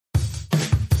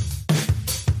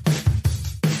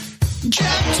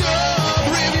Jacked Up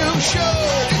Review Show.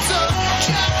 It's a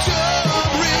Jacked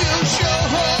Up Review Show.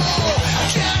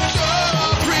 Jacked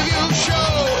Up Review Show.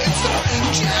 It's the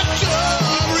Jacked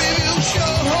Up Review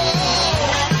Show.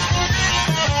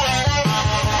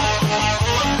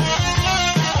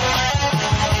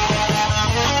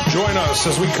 Join us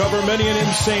as we cover many an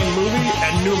insane movie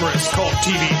and numerous cult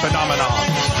TV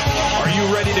phenomenons. Are you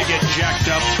ready to get jacked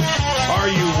up? Are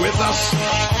you with us?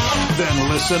 Then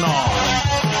listen on.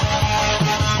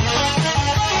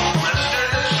 Listener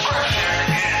discretion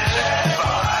is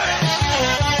advised.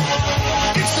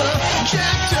 It's a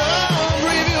Jacked Up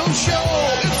Review Show.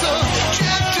 It's a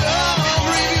Jacked Up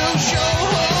Review Show.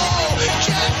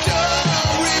 Jacked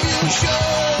Up Review Show.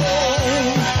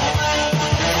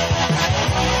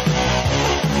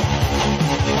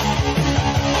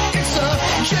 It's a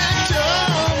Jacked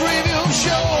Up Review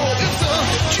Show. It's a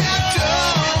Jacked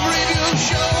Up Review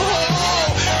Show.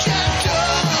 Jacked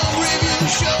Up Review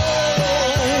Show.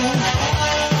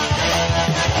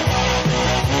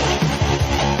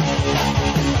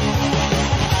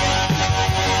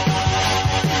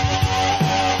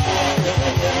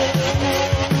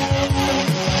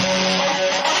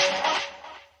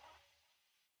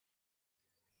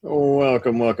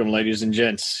 Welcome, ladies and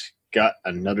gents. Got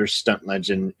another stunt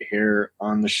legend here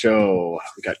on the show.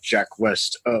 We got Jack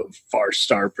West of Far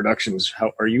Star Productions.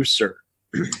 How are you, sir?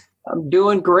 I'm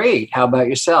doing great. How about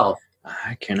yourself?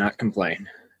 I cannot complain.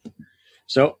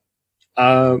 So,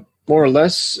 more or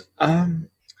less,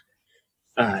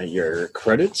 your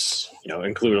credits,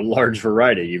 include a large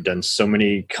variety. You've done so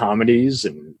many comedies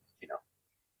and,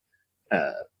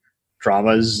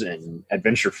 dramas and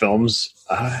adventure films.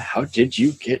 How did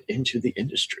you get into the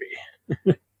industry?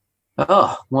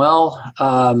 Oh, well,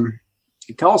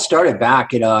 it all started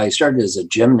back, I started as a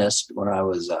gymnast when I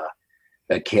was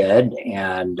a kid.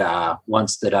 And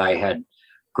once that I had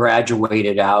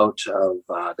graduated out of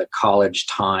the college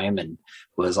time and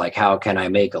was like, how can I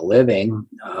make a living?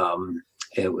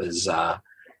 It was,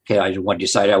 okay, I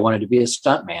decided I wanted to be a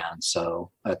stuntman.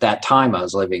 So at that time I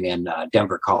was living in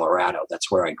Denver, Colorado. That's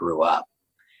where I grew up.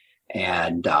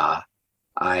 And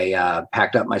I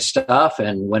packed up my stuff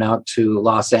and went out to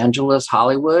Los Angeles,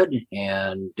 Hollywood,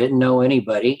 and didn't know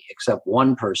anybody except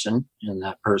one person. And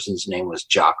that person's name was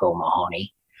Jocko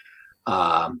Mahoney.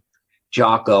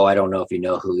 Jocko, I don't know if you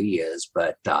know who he is,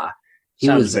 but he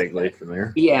was vaguely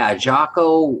familiar. Yeah,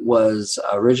 Jocko was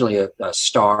originally a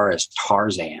star as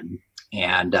Tarzan.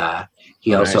 And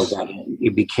he also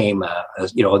became in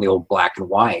the old black and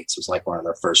whites. It was like one of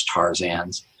the first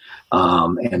Tarzans.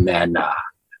 And then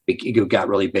he got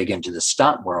really big into the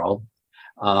stunt world.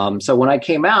 So when I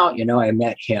came out, I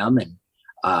met him and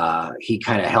he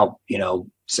kind of helped,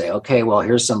 say, okay, well,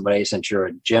 here's somebody, since you're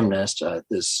a gymnast,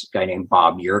 this guy named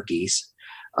Bob Yerkes,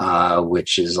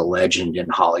 which is a legend in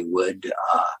Hollywood.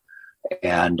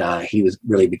 And he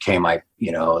really became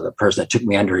the person that took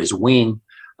me under his wing.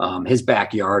 His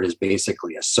backyard is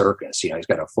basically a circus. He's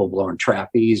got a full-blown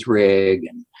trapeze rig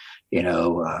and,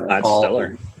 That's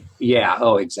stellar. Yeah.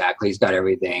 Oh, exactly. He's got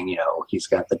everything, he's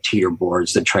got the teeter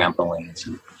boards, the trampolines.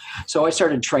 And so I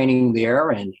started training there.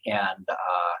 And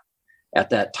at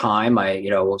that time I,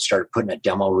 started putting a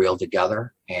demo reel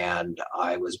together, and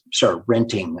I started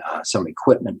renting some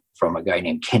equipment from a guy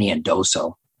named Kenny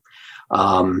Endoso.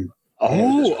 And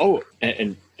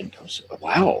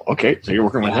wow. Okay. So you're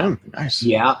working with him. Nice.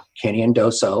 Yeah. Kenny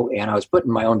Endoso. And I was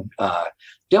putting my own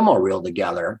demo reel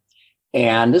together.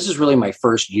 And this is really my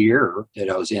first year that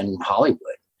I was in Hollywood.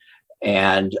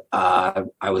 And I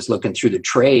was looking through the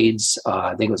trades.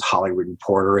 I think it was Hollywood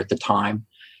Reporter at the time.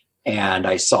 And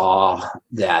I saw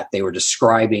that they were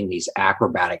describing these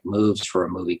acrobatic moves for a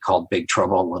movie called Big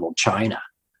Trouble in Little China.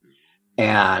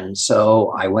 And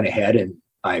so I went ahead and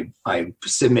I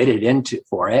submitted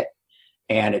for it.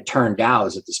 And it turned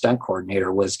out that the stunt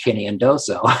coordinator was Kenny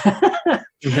Endoso.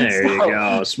 There you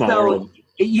go. Small world.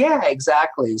 Yeah,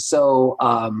 exactly. So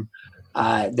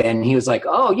then he was like,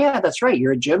 oh, yeah, that's right.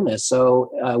 You're a gymnast.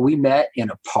 So we met in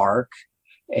a park,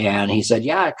 and he said,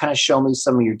 yeah, kind of show me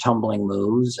some of your tumbling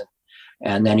moves.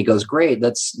 And then he goes, great,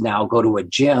 let's now go to a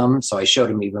gym. So I showed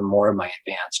him even more of my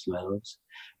advanced moves.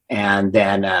 And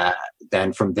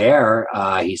then from there,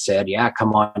 he said, yeah,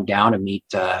 come on down and meet.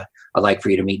 I'd like for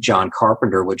you to meet John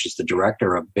Carpenter, which is the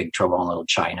director of Big Trouble in Little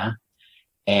China.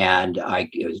 And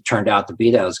it turned out to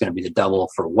be that I was going to be the double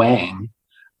for Wang,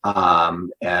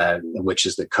 which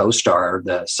is the co-star,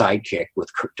 the sidekick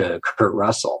to Kurt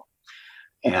Russell.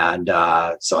 And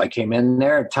so I came in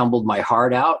there, tumbled my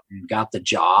heart out, and got the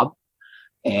job.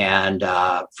 And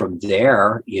from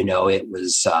there, it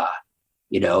was,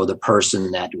 the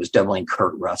person that was doubling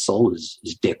Kurt Russell was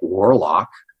Dick Warlock.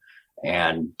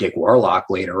 And Dick Warlock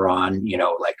later on,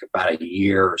 like about a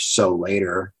year or so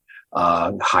later,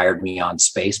 hired me on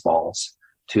Spaceballs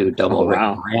to double Rick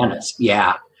Moranis.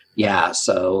 Yeah.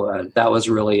 So that was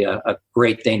really a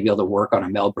great thing to be able to work on a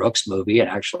Mel Brooks movie and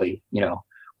actually,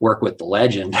 work with the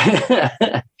legend.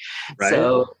 Right.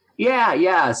 So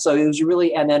yeah. So it was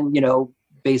really, and then,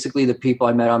 basically the people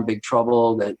I met on Big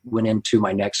Trouble that went into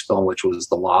my next film, which was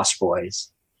The Lost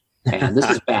Boys. And this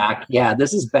is back. Yeah,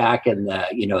 this is back in the,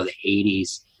 the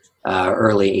 80s,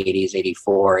 early 80s,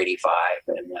 84, 85.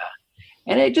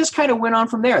 And it just kind of went on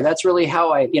from there. That's really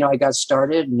how I got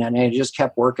started. And then I just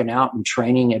kept working out and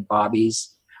training at Bob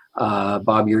Yerkes'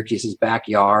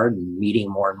 backyard and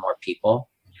meeting more and more people.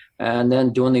 And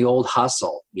then doing the old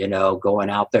hustle, going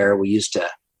out there. We used to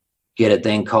get a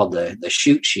thing called the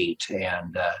shoot sheet.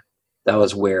 And that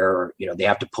was where, they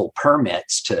have to pull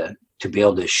permits to be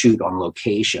able to shoot on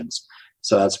locations.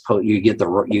 So that's,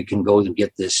 you can go and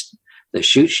get the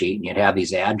shoot sheet, and you'd have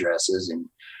these addresses, and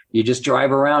you just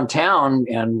drive around town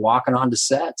and walking onto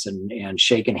sets and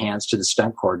shaking hands to the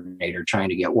stunt coordinator trying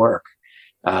to get work.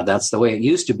 That's the way it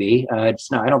used to be.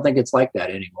 It's not, I don't think it's like that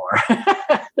anymore.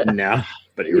 No,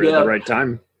 but you were at the right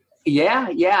time.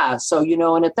 Yeah. So,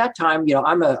 and at that time,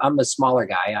 I'm a smaller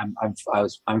guy. I'm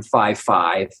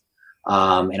 5'5",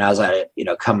 and I was at it,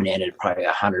 coming in at probably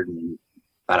about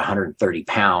 130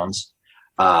 pounds.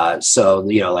 So,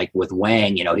 like with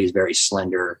Wang, he's very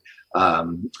slender,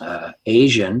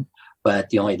 Asian, but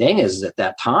the only thing is at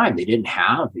that time they didn't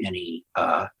have any,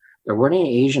 there weren't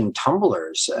any Asian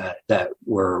tumblers that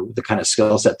were the kind of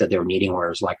skill set that they were needing, where it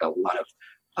was like a lot of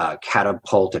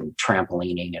catapult and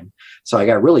trampolining. And so I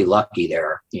got really lucky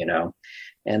there,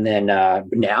 and then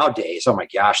nowadays, oh my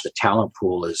gosh, the talent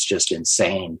pool is just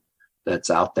insane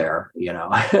that's out there,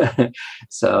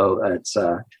 so it's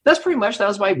that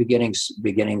was my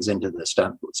beginnings into the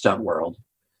stunt world.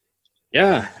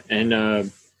 Yeah.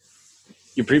 And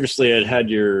you previously had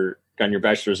gotten your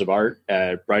bachelor's of art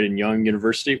at Bright and Young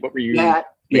University. What were you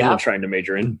trying to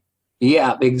major in?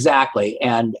 Yeah, exactly.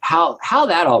 And how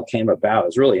that all came about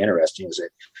is really interesting. Is that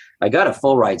I got a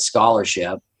full ride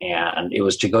scholarship, and it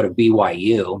was to go to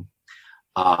BYU.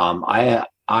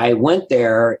 I went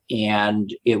there,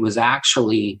 and it was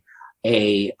actually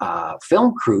a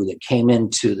film crew that came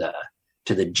into the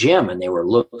gym, and they were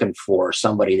looking for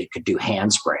somebody that could do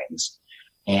handsprings.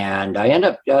 And I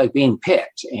ended up being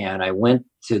picked, and I went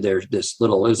to it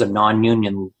was a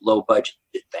non-union, low budget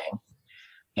thing.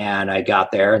 And I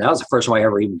got there, and that was the first time I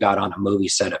ever even got on a movie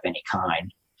set of any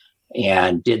kind,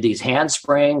 and did these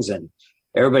handsprings, and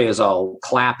everybody was all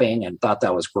clapping and thought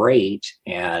that was great.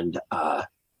 And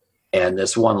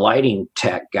this one lighting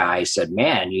tech guy said,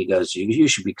 man, he goes, you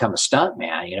should become a stunt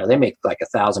man. They make like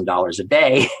 $1,000 a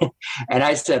day. And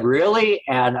I said, really?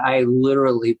 And I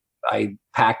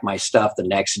packed my stuff the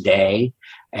next day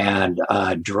and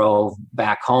drove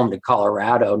back home to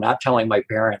Colorado, not telling my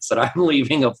parents that I'm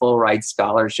leaving a full ride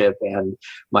scholarship and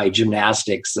my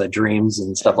gymnastics dreams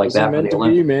and stuff like that. Meant to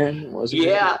be, man.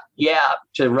 Yeah,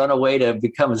 to run away to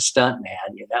become a stunt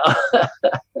man.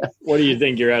 What do you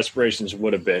think your aspirations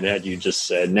would have been had you just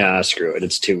said, nah, screw it,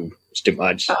 it's too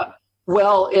much?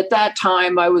 Well, at that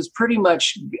time, I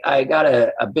got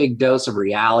a big dose of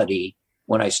reality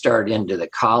when I started into the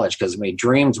college, because my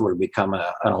dreams were to become an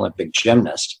Olympic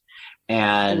gymnast.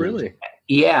 And really?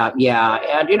 Yeah.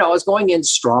 And, I was going in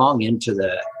strong into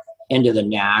the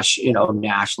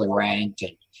nationally ranked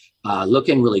and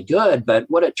looking really good. But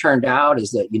what it turned out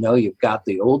is that, you've got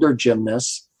the older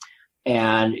gymnasts,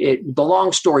 and the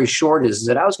long story short is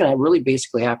that I was going to really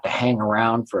basically have to hang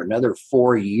around for another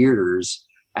 4 years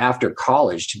after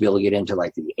college to be able to get into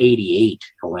like the 88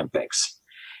 Olympics.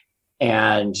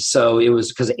 And so it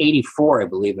was because 84, I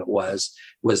believe it was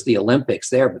the Olympics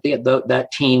there, but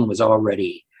that team was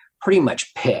already pretty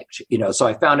much picked, so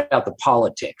I found out the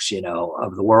politics,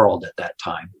 of the world at that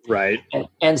time. Right. And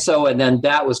then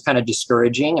that was kind of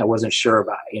discouraging. I wasn't sure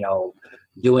about,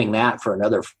 doing that for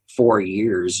another 4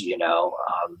 years,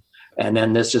 and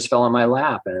then this just fell in my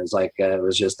lap, and it was like, it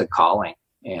was just the calling.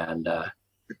 And,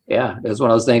 yeah, it was one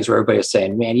of those things where everybody was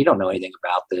saying, man, you don't know anything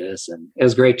about this. And it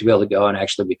was great to be able to go and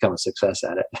actually become a success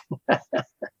at it.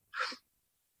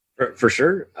 For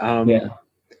sure. Yeah.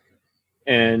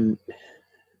 And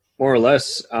more or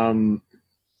less, to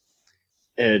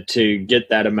get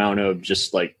that amount of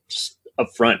just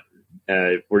upfront,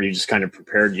 were you just kind of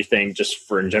prepared, you think,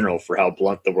 just in general, for how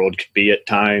blunt the world could be at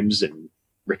times and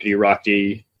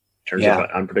rickety-rocky in terms of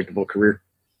an unpredictable career?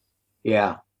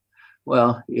 Yeah.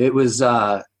 Well, it was,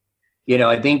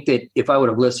 I think that if I would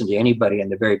have listened to anybody in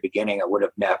the very beginning, I would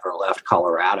have never left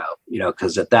Colorado,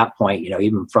 because at that point,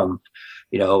 even from,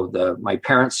 my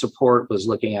parents' support was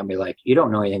looking at me like, you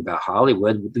don't know anything about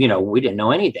Hollywood. We didn't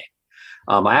know anything.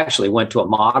 I actually went to a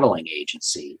modeling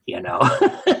agency,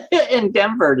 in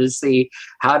Denver to see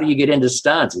how do you get into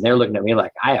stunts. And they're looking at me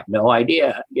like, I have no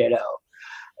idea,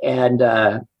 and,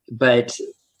 but,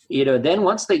 then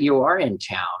once that you are in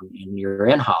town and you're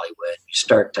in Hollywood, you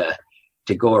start to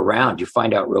go around, you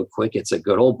find out real quick, it's a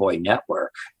good old boy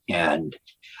network, and,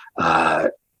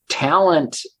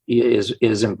 talent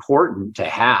is important to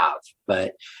have,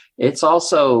 but it's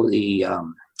also the,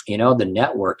 the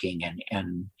networking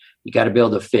and you got to be able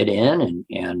to fit in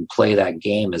and play that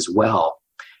game as well.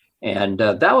 And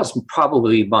that was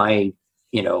probably my,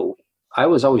 I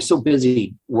was always so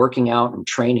busy working out and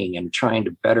training and trying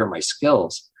to better my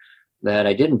skills that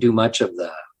I didn't do much of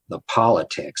the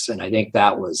politics. And I think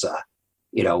that was,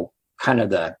 kind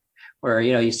of where,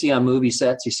 you see on movie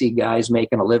sets, you see guys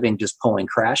making a living just pulling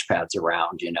crash pads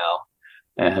around,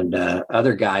 and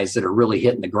other guys that are really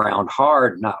hitting the ground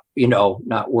hard,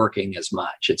 not working as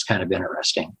much. It's kind of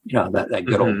interesting, that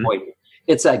good old boy.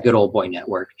 It's that good old boy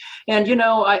network. And,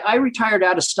 I retired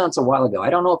out of stunts a while ago. I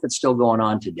don't know if it's still going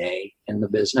on today in the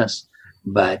business,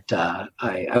 but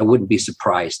I wouldn't be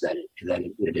surprised that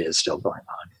it is still going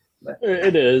on. But.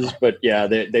 It is, but yeah,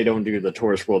 they don't do the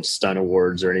Tourist World Stunt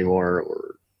Awards anymore,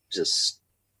 or just,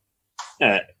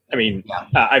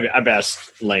 I've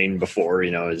asked Lane before,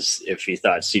 is if he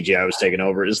thought CGI was taking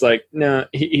over. It's like, no,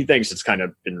 he thinks it's kind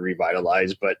of been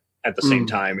revitalized, but at the same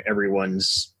time,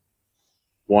 everyone's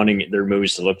wanting their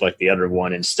movies to look like the other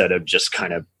one instead of just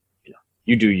kind of,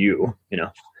 you do you.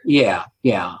 Yeah.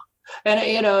 And,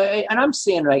 and I'm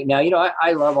seeing right now,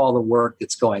 I love all the work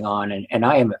that's going on, and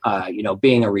I am,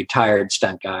 being a retired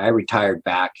stunt guy. I retired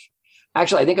back.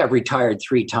 Actually, I think I've retired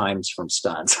 3 times from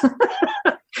stunts.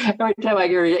 Every time I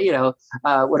hear,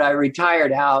 when I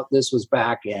retired out, this was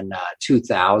back in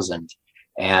 2000.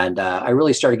 And I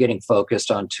really started getting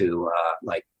focused onto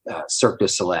Cirque du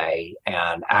Soleil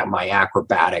and my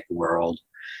acrobatic world,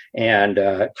 and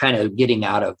kind of getting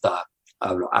out of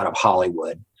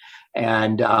Hollywood.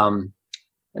 And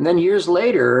then years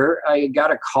later, I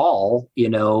got a call,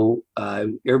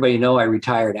 everybody I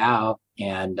retired out,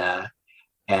 and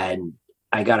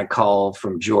I got a call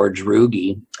from George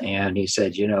Rugi, and he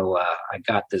said, I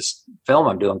got this film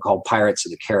I'm doing called Pirates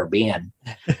of the Caribbean.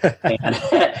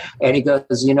 and he goes,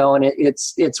 and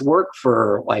it's work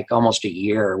for like almost a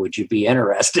year. Would you be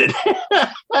interested?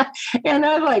 And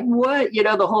I'm like, what?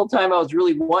 The whole time I was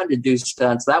really wanting to do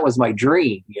stunts. That was my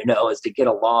dream, is to get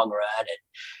a long run.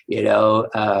 And,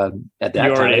 at that time.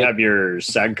 You already have your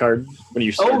SAG card when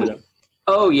you started up?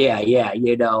 Oh yeah.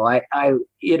 I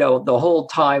the whole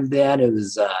time then it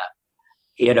was,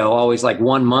 always like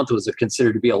 1 month was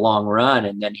considered to be a long run.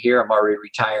 And then here I'm already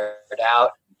retired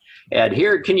out, and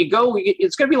here, can you go?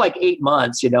 It's going to be like 8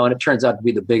 months, and it turns out to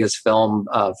be the biggest film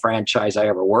franchise I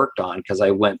ever worked on, because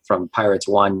I went from Pirates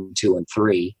 1, 2, and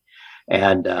 3.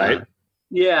 And right.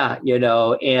 Yeah,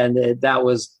 and that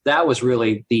was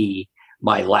really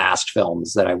my last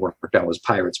films that I worked on was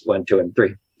Pirates 1, 2, and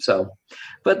 3. So,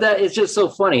 but that it's just so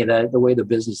funny that the way the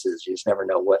business is, you just never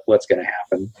know what's going to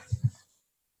happen.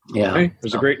 Yeah, it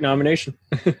was a great nomination.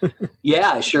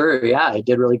 Yeah, sure. Yeah, I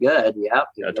did really good. Yeah,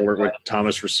 you got to work with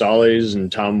Thomas Rosales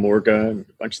and Tom Morga and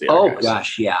a bunch of the other guys. Oh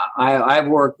gosh, yeah. I've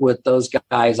worked with those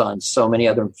guys on so many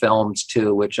other films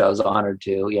too, which I was honored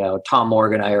to. Tom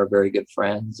Morga and I are very good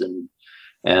friends, and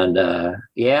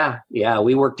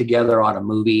we worked together on a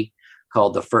movie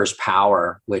called The First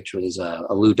Power, which was a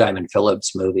Lou Diamond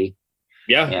Phillips movie.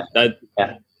 Yeah.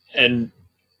 And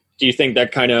do you think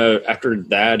that kind of, after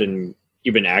that, and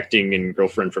you've been acting in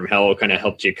Girlfriend from Hell, kind of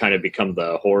helped you kind of become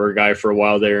the horror guy for a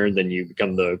while there, and then you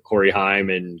become the Corey Haim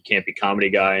and campy comedy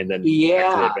guy, and then back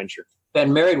to the adventure?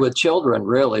 And Married with Children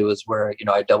really was where,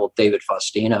 I doubled David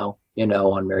Faustino,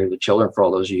 on Married with Children for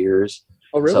all those years.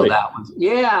 Oh, really? So that was,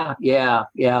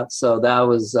 yeah. So that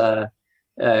was,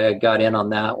 got in on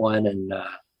that one, and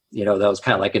that was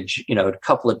kind of like a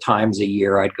couple of times a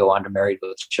year I'd go on to Married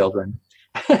with Children.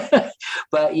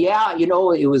 But yeah,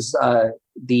 it was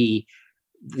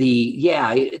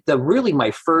really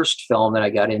my first film that I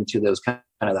got into that was kind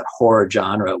of that horror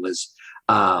genre was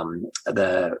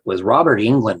Robert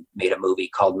Englund made a movie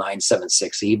called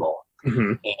 976 Evil.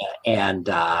 Mm-hmm. And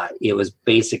it was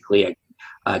basically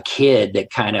a kid that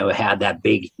kind of had that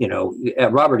big,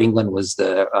 Robert Englund was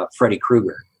the Freddy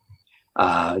Krueger,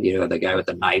 the guy with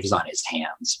the knives on his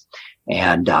hands.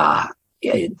 And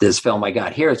this film I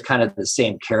got here is kind of the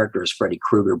same character as Freddy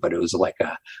Krueger, but it was like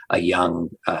a young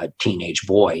teenage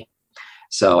boy.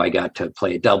 So I got to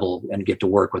play a double and get to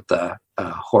work with the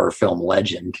horror film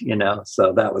legend,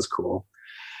 so that was cool.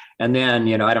 And then,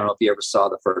 I don't know if you ever saw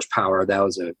the first Power. That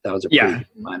was a pretty good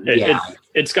one.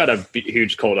 It's got a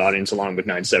huge cult audience along with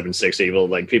 976 Evil.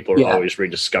 Like, people are always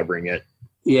rediscovering it.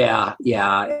 Yeah.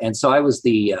 And so I was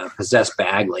the possessed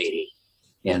bag lady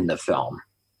in the film.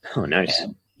 Oh, nice.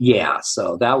 And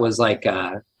so that was like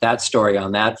that story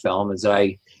on that film is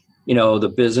that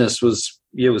the business was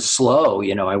slow.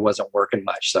 I wasn't working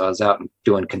much. So I was out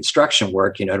doing construction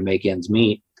work, to make ends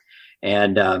meet.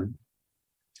 And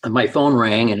my phone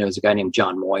rang, and it was a guy named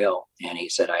John Moyle, and he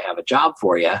said, "I have a job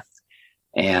for you."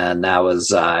 And that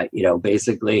was,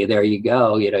 basically, there you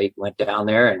go. He went down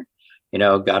there and,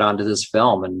 got onto this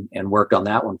film and worked on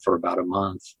that one for about a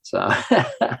month. So,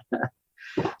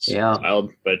 yeah.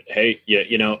 Wild, but hey,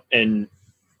 and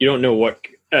you don't know what,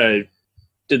 did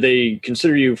they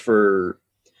consider you for,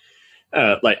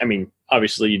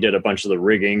 obviously you did a bunch of the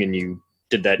rigging and you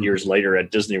did that years later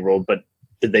at Disney World, but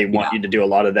did they want you to do a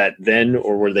lot of that then,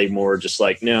 or were they more just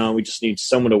like, no, we just need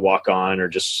someone to walk on, or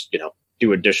just,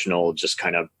 do additional, just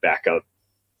kind of backup?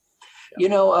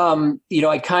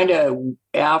 I kind of,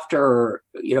 after,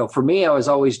 for me, I was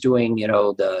always doing,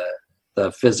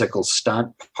 the physical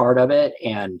stunt part of it.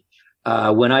 And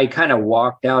when I kind of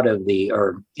walked out of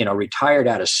retired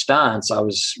out of stunts, I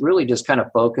was really just kind of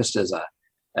focused as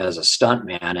a stunt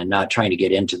man and not trying to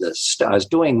get into this. I was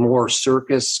doing more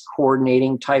circus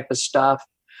coordinating type of stuff.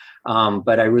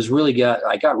 But I was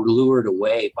I got lured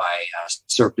away by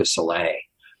Cirque du Soleil.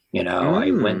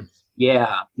 I went,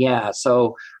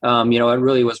 So, it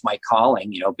really was my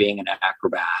calling, being an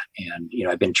acrobat. And,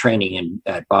 I've been training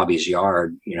at Bobby's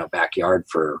yard, backyard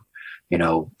for,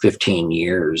 15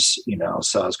 years,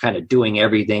 so I was kind of doing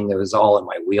everything that was all in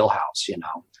my wheelhouse,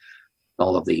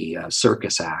 all of the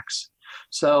circus acts.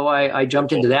 So I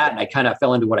jumped into that, and I kind of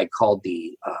fell into what I called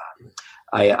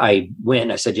I went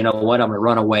and I said, you know what, I'm going to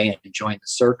run away and join the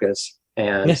circus.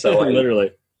 And so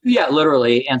literally. Yeah,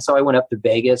 literally. And so I went up to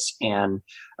Vegas, and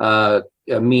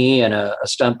me and a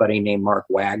stunt buddy named Mark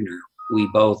Wagner, we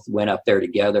both went up there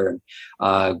together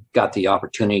and got the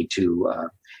opportunity to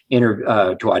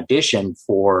audition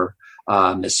for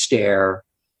Mystère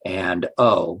and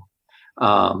O,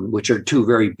 which are two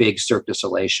very big Cirque du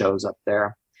Soleil shows up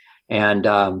there. And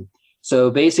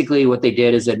so basically what they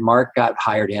did is that Mark got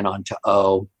hired in onto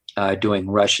O, doing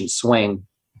Russian swing.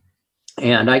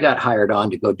 And I got hired on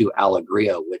to go do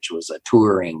Allegria, which was a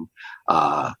touring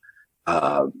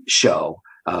show,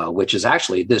 which is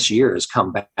actually this year has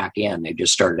come back in. They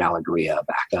just started Allegria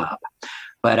back up.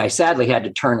 But I sadly had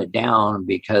to turn it down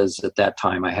because at that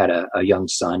time I had a young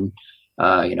son,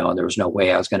 and there was no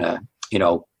way I was going to,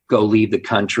 go leave the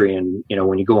country. And,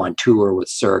 when you go on tour with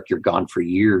Cirque, you're gone for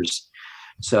years.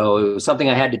 So it was something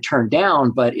I had to turn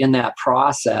down. But in that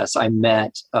process, I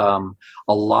met a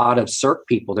lot of Cirque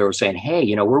people that were saying, hey,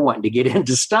 we're wanting to get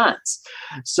into stunts.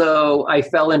 So I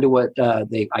fell into what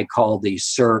I call the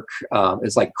Cirque,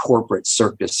 it's like corporate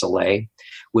Cirque du Soleil,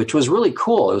 which was really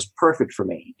cool. It was perfect for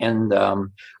me. And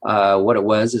what it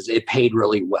was is it paid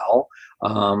really well.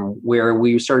 Where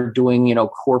we started doing,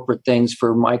 corporate things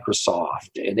for Microsoft.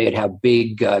 They'd have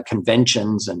big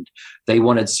conventions, and they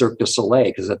wanted Cirque du Soleil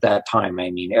because at that time,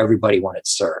 everybody wanted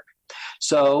Cirque.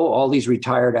 So all these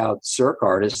retired out Cirque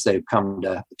artists that had come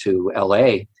to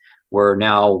LA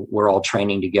we're all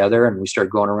training together, and we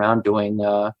started going around doing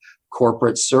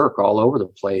corporate Cirque all over the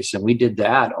place. And we did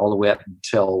that all the way up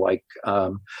until I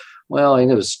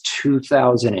think it was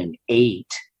 2008.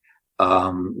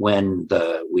 When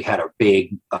we had a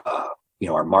big,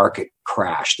 our market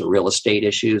crashed, the real estate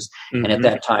issues. Mm-hmm. And at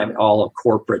that time, all of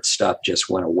corporate stuff just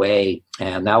went away.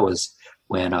 And that was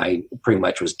when I pretty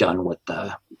much was done with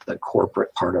the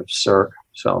corporate part of Cirque.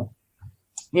 So,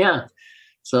 yeah.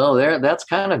 So that's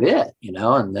kind of it,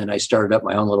 and then I started up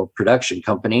my own little production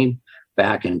company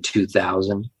back in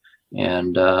 2000.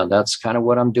 And that's kind of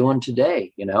what I'm doing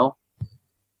today, Yeah,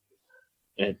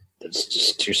 that's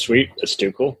just too sweet. That's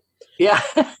too cool. Yeah.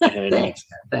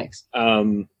 Thanks.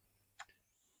 And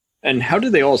how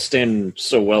do they all stand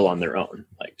so well on their own?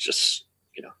 Like, just,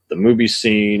 the movie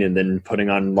scene, and then putting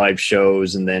on live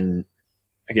shows, and then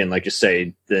again, like you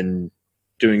say, then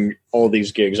doing all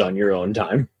these gigs on your own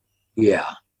time.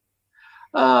 Yeah.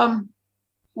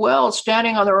 Well,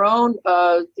 standing on their own,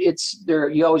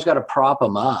 you always got to prop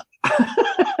them up.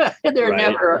 They're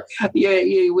never,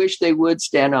 you wish they would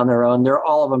stand on their own.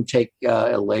 All of them take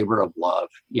a labor of love,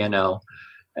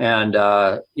 and,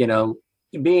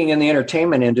 being in the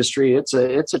entertainment industry, it's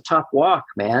a tough walk,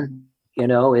 man.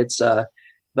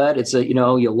 But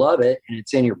you love it, and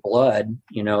it's in your blood,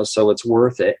 so it's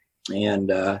worth it.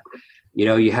 And,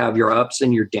 you have your ups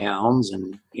and your downs,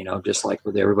 and, just like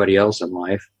with everybody else in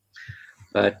life.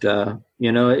 But,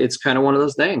 it's kind of one of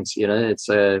those things, it's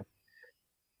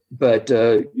but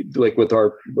like with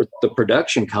the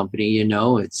production company,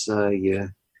 it's,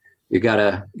 you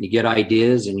get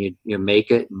ideas, and you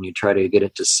make it, and you try to get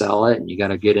it to sell it, and you got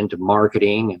to get into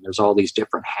marketing, and there's all these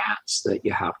different hats that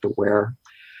you have to wear.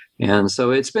 And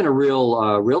so it's been a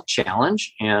real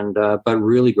challenge, and but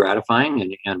really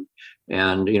gratifying, and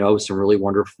some really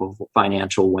wonderful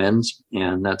financial wins,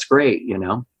 and that's great,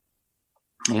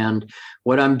 And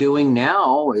what I'm doing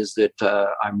now is that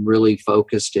I'm really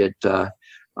focused at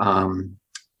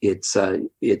it's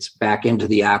back into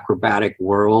the acrobatic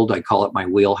world. I call it my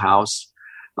wheelhouse,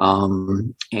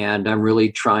 and I'm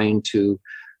really trying to.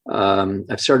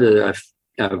 I've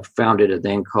founded a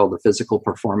thing called the Physical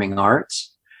Performing Arts.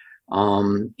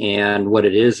 And what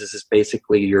it is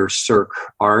basically your Cirque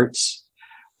arts.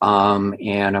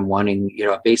 And I'm wanting,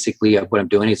 basically what I'm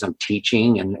doing is I'm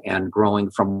teaching and growing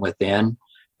from within.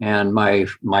 And my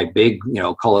big,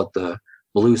 call it the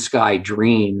blue sky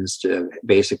dream is to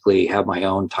basically have my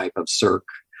own type of Cirque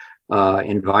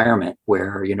environment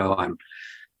where, I'm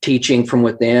teaching from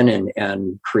within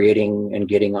and creating and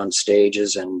getting on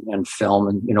stages and film,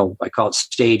 and, I call it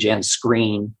stage and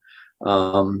screen.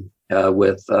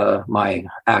 With my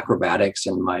acrobatics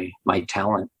and my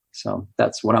talent. So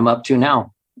that's what I'm up to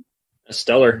now.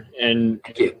 Stellar. And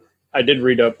I did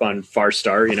read up on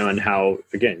Farstar, and how,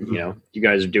 again, you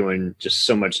guys are doing just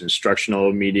so much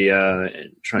instructional media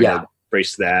and trying to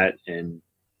embrace that. And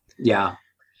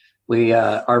we,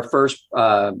 our first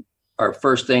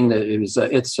thing that it was,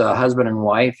 it's a husband and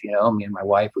wife, me and my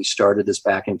wife, we started this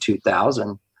back in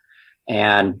 2000.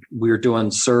 And we were doing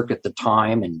Cirque at the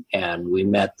time, and we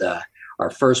met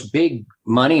our first big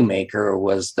money maker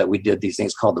was that we did these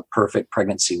things called the Perfect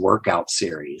Pregnancy Workout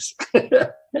Series.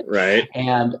 Right.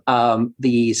 And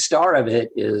the star of it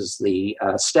is the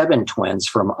Stebbin twins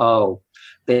from O.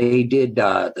 They did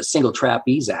the Single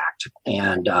Trapeze Act,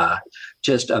 and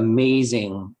just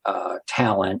amazing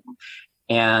talent.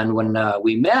 And when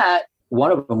we met,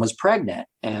 one of them was pregnant.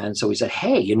 And so we said,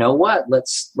 hey, you know what?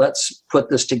 Let's put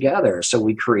this together. So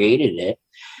we created it.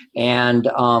 And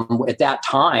at that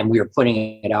time, we were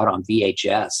putting it out on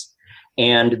VHS.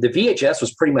 And the VHS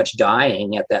was pretty much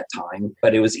dying at that time,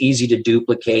 but it was easy to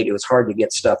duplicate. It was hard to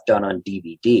get stuff done on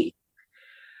DVD.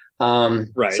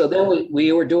 Right. So then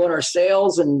we were doing our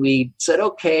sales, and we said,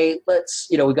 okay, let's,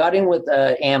 we got in with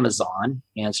Amazon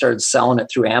and started selling it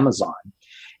through Amazon.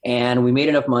 And we made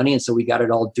enough money, and so we got it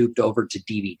all duped over to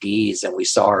DVDs, and we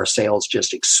saw our sales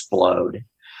just explode.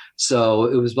 So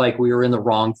it was like we were in the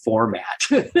wrong format.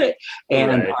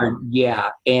 And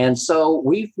right. And so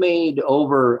we've made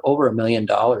over $1 million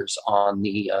on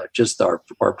the just our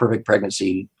Perfect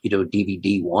Pregnancy,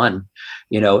 DVD one,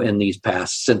 in these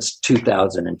past since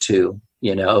 2002,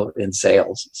 in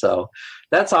sales. So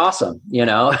that's awesome,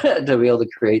 to be able to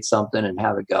create something and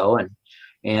have it go.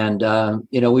 And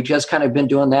we just kind of been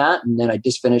doing that. And then I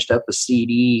just finished up a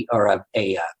CD or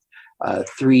a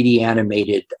 3D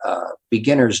animated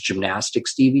beginner's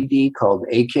gymnastics DVD called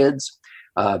A-Kids,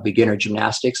 Beginner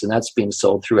Gymnastics. And that's being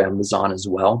sold through Amazon as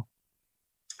well.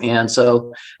 And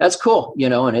so that's cool,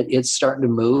 and it's starting to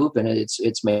move, and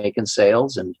it's making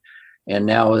sales. And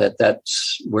now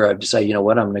that's where I've decided, I'm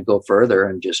going to go further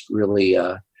and just really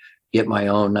get my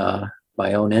own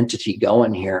entity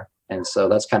going here. And so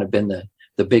that's kind of been the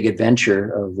big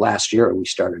adventure of last year. We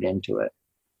started into it.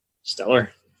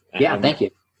 Stellar. Yeah. Thank you.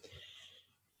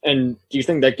 And do you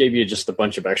think that gave you just a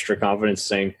bunch of extra confidence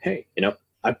saying, hey,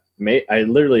 I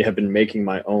literally have been making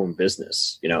my own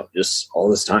business, just all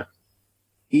this time?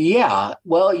 Yeah.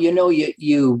 Well,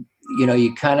 you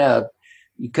kind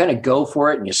of go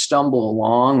for it, and you stumble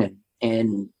along,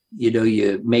 and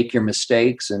you make your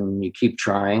mistakes, and you keep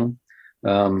trying.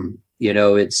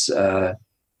 It's,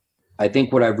 I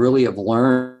think what I really have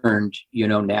learned,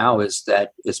 now is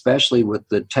that, especially with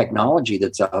the technology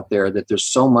that's out there, that there's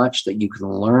so much that you can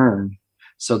learn.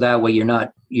 So that way you're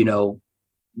not,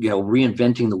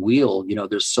 reinventing the wheel.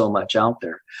 There's so much out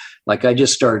there. Like I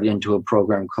just started into a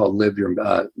program called Live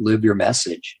Your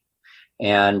Message,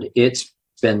 and it's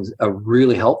been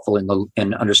really helpful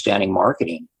in understanding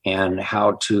marketing and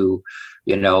how to,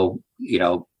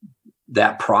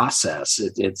 that process.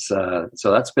 It's so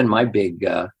that's been my big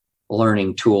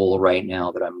learning tool right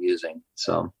now that I'm using.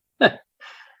 So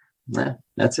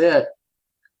that's it.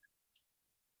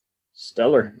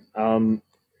 Stellar.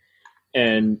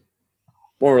 And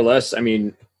more or less,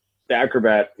 the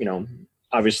acrobat,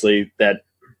 obviously that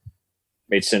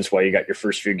made sense why you got your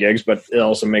first few gigs, but it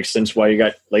also makes sense why you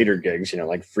got later gigs,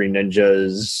 like Free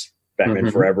Ninjas,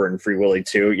 Batman Forever and Free Willy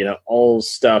 2, all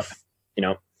stuff,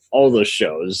 all those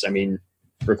shows, I mean,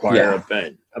 require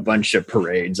a bunch of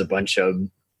parades, a bunch of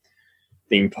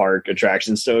theme park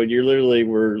attractions. So you literally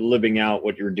were living out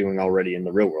what you were doing already in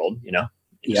the real world,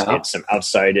 You just need some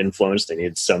outside influence. They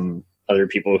needed some other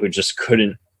people who just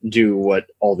couldn't do what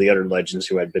all the other legends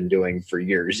who had been doing for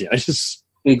years.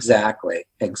 Exactly.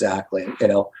 And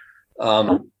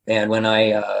when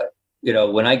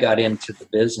I got into the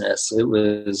business, it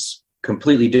was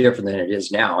completely different than it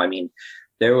is now. I mean,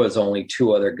 there was only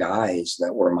 2 other guys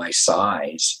that were my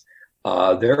size.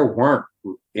 There weren't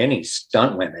any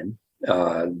stunt women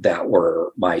that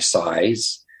were my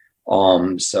size.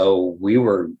 So we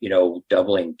were,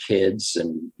 doubling kids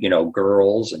and,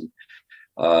 girls and,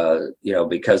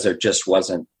 because there just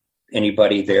wasn't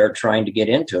anybody there trying to get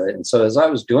into it. And so as I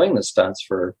was doing the stunts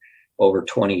for over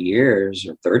 20 years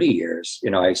or 30 years,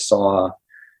 I saw,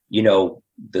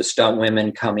 the stunt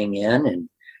women coming in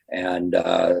and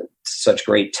such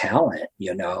great talent,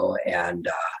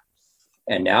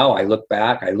 and now I look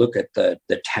back, I look at the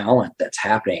talent that's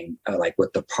happening, like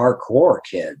with the parkour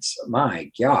kids.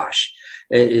 My gosh,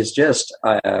 it is just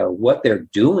what they're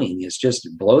doing is just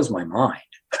blows my mind.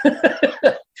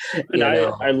 And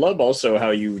I love also how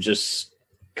you just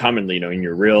commonly, in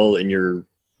your reel, in your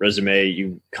resume,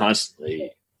 you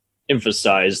constantly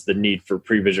emphasize the need for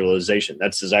pre-visualization.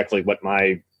 That's exactly what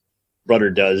my brother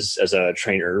does as a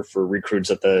trainer for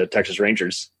recruits at the Texas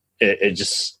Rangers. It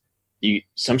just,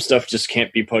 some stuff just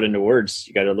can't be put into words.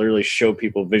 You got to literally show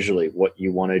people visually what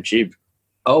you want to achieve.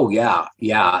 Oh yeah,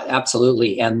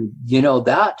 absolutely. And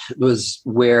that was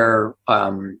where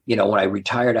when I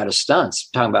retired out of stunts,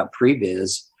 talking about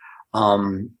previs,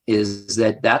 is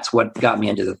that's what got me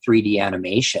into the 3D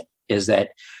animation. Is that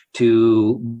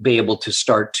to be able to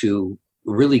start to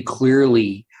really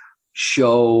clearly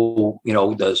show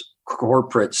those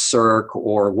corporate Cirque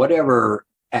or whatever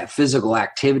physical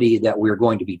activity that we were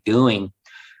going to be doing,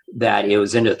 that it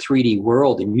was in a 3D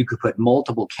world, and you could put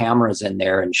multiple cameras in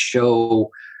there and show,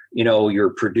 your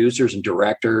producers and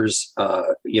directors,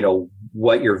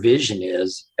 what your vision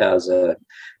is as a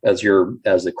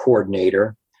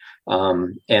coordinator.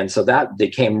 And so that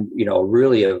became,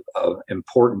 really a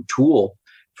important tool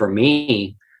for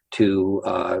me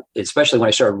to, especially when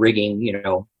I started rigging,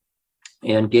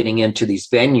 and getting into these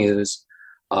venues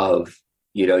of,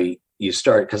 you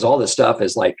start, because all this stuff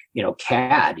is like,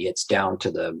 CAD, it's down to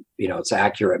the, it's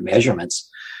accurate measurements.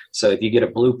 So if you get a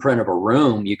blueprint of a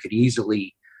room, you could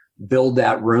easily build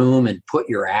that room and put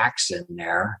your acts in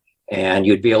there, and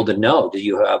you'd be able to know, do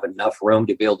you have enough room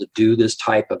to be able to do this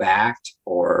type of act,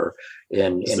 or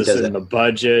is this in the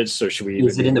budget? So should we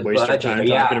even waste our time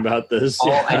talking about this?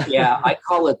 I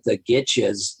call it the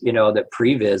gitches, that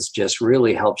previs just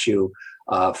really helps you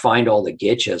find all the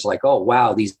gitches, like, oh,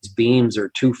 wow, these beams are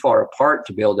too far apart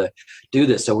to be able to do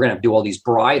this. So we're going to do all these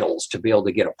bridles to be able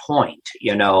to get a point,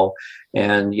 and,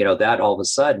 that all of a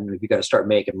sudden, if you got to start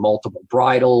making multiple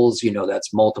bridles,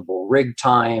 that's multiple rig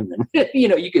time. And,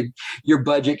 your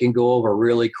budget can go over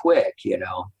really quick,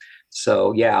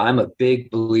 So, yeah, I'm a big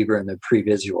believer in the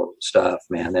pre-visual stuff,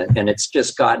 man. And it's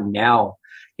just gotten now,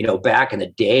 back in the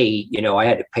day, I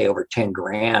had to pay over 10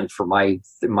 grand for my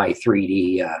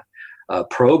 3D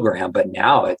program, but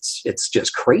now it's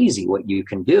just crazy what you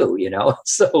can do,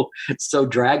 so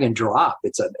drag and drop.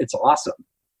 It's awesome.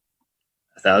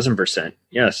 1,000%.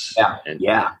 Yes. Yeah. And,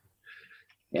 yeah.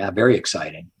 Very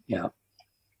exciting. Yeah.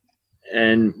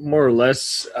 And more or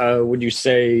less, would you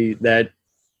say that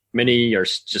many are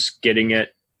just getting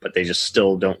it, but they just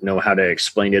still don't know how to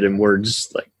explain it in words?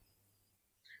 Like,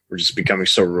 we're just becoming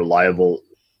so reliant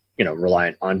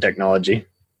on technology.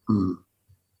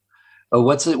 Oh,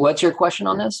 what's your question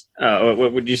on this?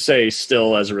 What would you say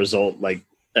still as a result, like,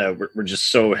 we're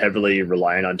just so heavily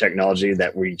reliant on technology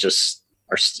that we just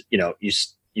are,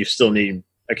 you still need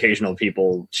occasional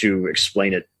people to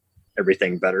explain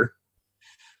everything better.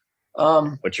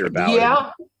 What you're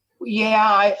about. Yeah.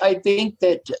 I think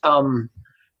that,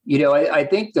 I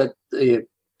think that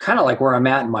kind of like where I'm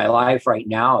at in my life right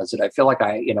now is that I feel like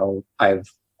I've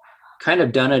kind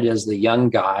of done it as the young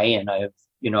guy, and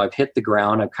I've hit the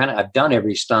ground. I've done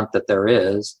every stunt that there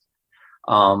is.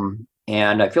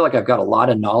 And I feel like I've got a lot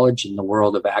of knowledge in the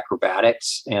world of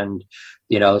acrobatics and,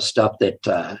 stuff that,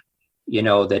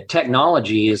 that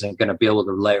technology isn't going to be able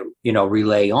to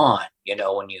relay on,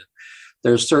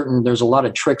 there's a lot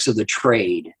of tricks of the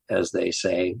trade, as they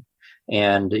say.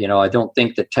 And, I don't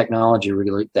think that technology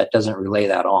really, that doesn't relay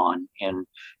that on. And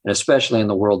especially in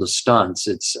the world of stunts,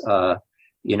 it's, all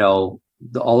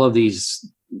of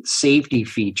these safety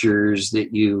features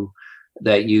that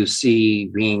you see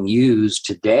being used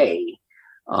today,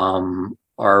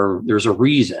 there's a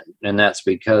reason, and that's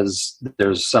because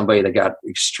there's somebody that got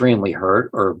extremely hurt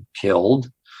or killed,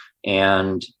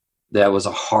 and that was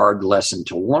a hard lesson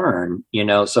to learn,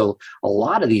 so a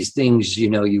lot of these things,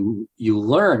 you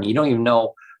learn, you don't even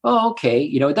know, oh,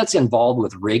 okay, that's involved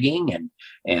with rigging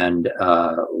and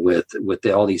with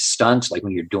all these stunts, like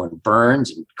when you're doing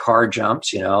burns and car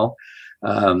jumps,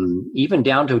 even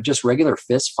down to just regular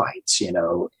fist fights,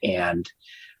 and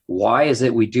why is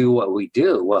it we do what we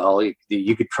do? Well,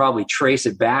 you could probably trace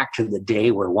it back to the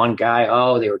day where one guy,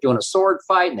 they were doing a sword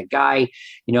fight, and the guy,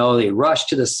 they rushed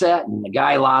to the set, and the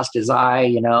guy lost his eye,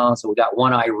 so we got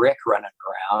One Eye Rick running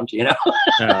around,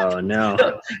 Oh,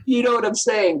 no. You know what I'm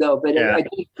saying, though? But Yeah. I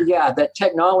think, that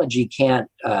technology can't,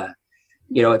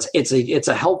 it's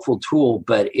a helpful tool,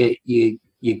 but you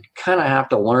kind of have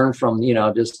to learn from,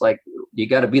 just like you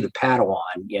got to be the Padawan,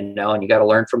 and you got to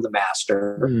learn from the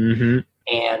master. Mm-hmm.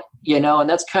 And, and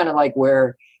that's kind of like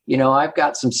where, I've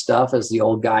got some stuff as the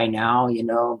old guy now,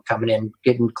 coming in,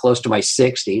 getting close to my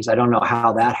 60s. I don't know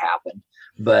how that happened,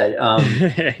 but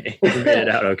You made it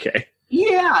out okay.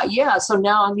 yeah. So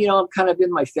now I'm kind of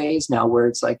in my phase now where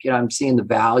it's like, I'm seeing the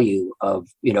value of,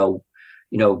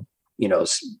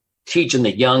 teaching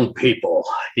the young people,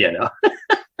 The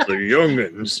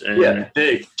youngins. And Yeah,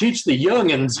 hey, teach the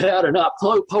youngins how to not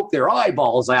poke their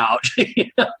eyeballs out.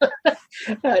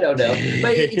 I don't know,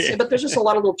 but there's just a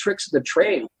lot of little tricks of the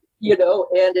trade,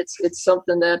 and it's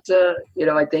something that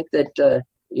I think that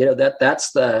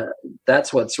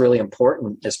that's what's really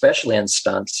important, especially in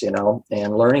stunts,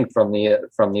 and learning from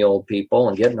the old people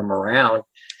and getting them around,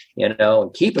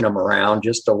 and keeping them around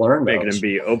just to learn, making them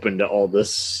be open to all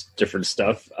this different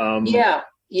stuff.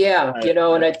 Yeah,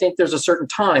 and I think there's a certain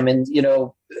time, and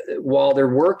while they're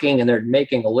working and they're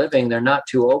making a living, they're not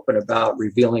too open about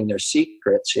revealing their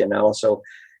secrets. So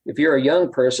if you're a young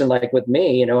person like with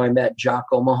me, I met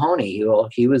Jocko Mahoney.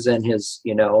 He was in his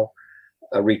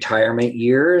retirement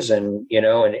years, and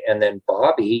and then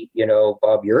Bobby,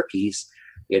 Bob Yerkes,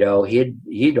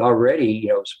 he'd already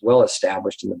was well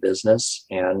established in the business,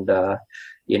 and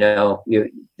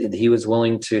he was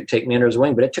willing to take me under his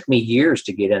wing, but it took me years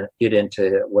to get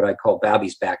into what I call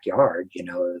Bobby's backyard.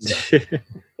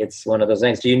 It's one of those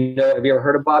things. Have you ever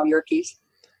heard of Bob Yerkes?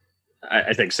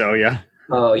 I think so. Yeah.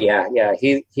 Oh yeah.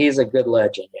 He's a good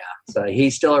legend. Yeah. So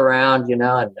he's still around,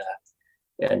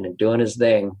 and doing his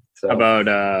thing. So. How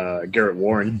about Garrett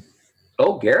Warren?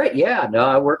 Oh, Garrett. Yeah. No,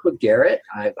 I worked with Garrett.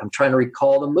 I'm trying to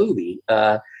recall the movie.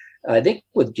 I think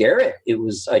with Garrett, that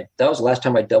was the last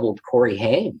time I doubled Corey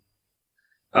Haim.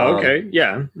 Oh, okay.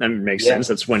 Yeah. That makes sense.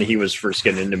 That's when he was first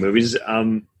getting into movies.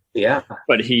 Yeah.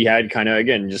 But he had kind of,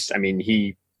 again,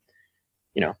 he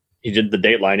did the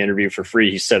Dateline interview for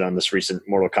free. He said on this recent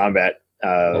Mortal Kombat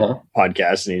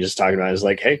podcast, and he just talking about it. He's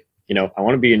like, hey, I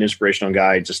want to be an inspirational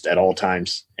guy just at all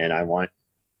times. And I want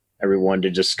everyone to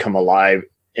just come alive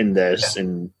in this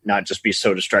and not just be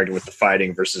so distracted with the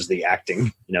fighting versus the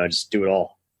acting, just do it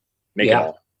all. Make it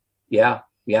all. Yeah.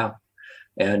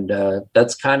 And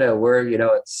that's kind of where,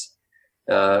 it's,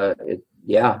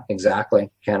 exactly.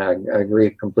 I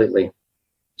agree completely.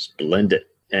 Just blend it.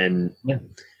 And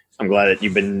I'm glad that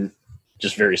you've been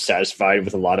just very satisfied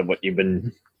with a lot of what you've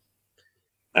been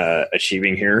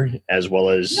achieving here, as well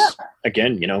as,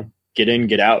 again, get in,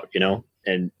 get out,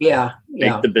 and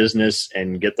make the business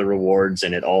and get the rewards,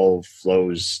 and it all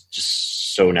flows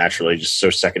just so naturally, just so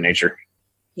second nature.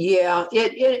 Yeah,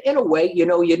 in a way, you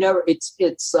never, it's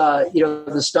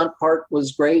the stunt part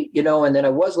was great, and then I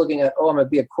was looking at, I'm going to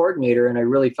be a coordinator, and I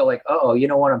really felt like,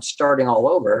 I'm starting all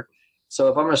over. So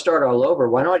if I'm going to start all over,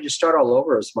 why don't I just start all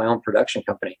over as my own production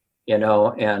company,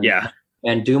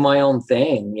 and do my own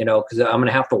thing, because I'm going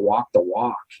to have to walk the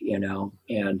walk, and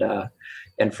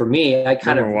for me, I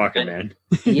kind of walking, man.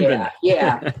 yeah.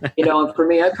 And for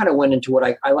me, I kind of went into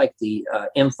what I like the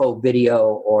info video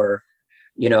or,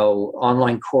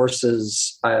 online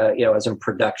courses, as in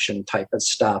production type of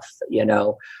stuff,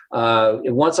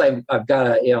 once I've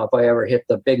got if I ever hit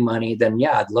the big money, then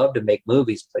I'd love to make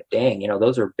movies, but dang,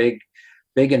 those are big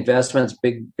investments,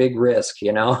 big risk,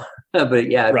 but it'd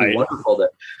be wonderful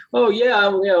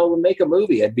to, make a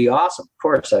movie. It'd be awesome. Of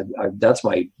course, that's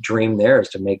my dream there, is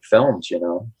to make films,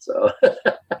 so,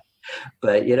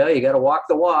 but you got to walk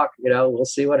the walk, we'll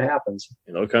see what happens.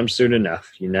 It'll come soon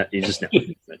enough. You just know.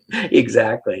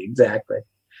 Exactly.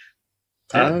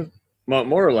 Well,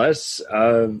 more or less,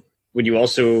 would you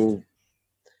also,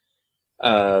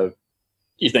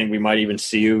 you think we might even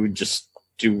see you just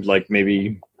do like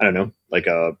maybe, I don't know, like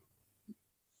a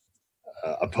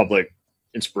public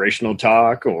inspirational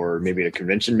talk, or maybe a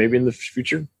convention maybe in the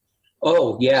future?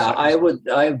 Oh yeah, I would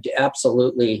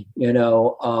absolutely,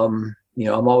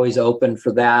 I'm always open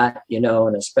for that,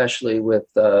 and especially with,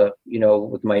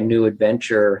 with my new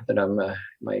adventure that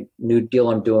my new deal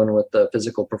I'm doing with the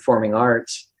physical performing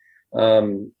arts.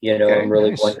 I'm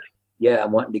really nice.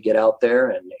 I'm wanting to get out there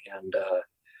and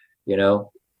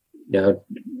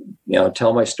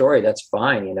tell my story. That's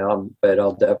fine, but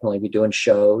I'll definitely be doing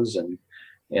shows and,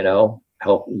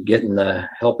 helping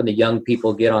the young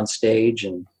people get on stage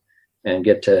and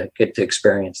get to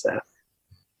experience that.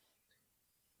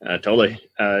 Totally.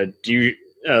 Do you,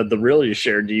 the reel you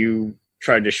shared, do you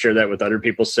try to share that with other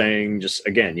people saying just,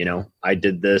 again, I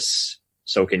did this,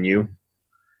 so can you?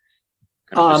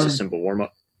 Kind of just a simple warm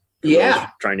up. Yeah.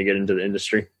 Trying to get into the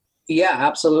industry. Yeah,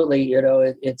 absolutely.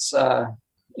 It's,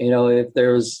 if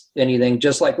there's anything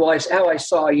just like, how I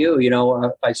saw you,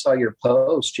 I saw your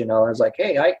post, I was like,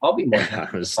 hey, I'll be more. I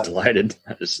was delighted.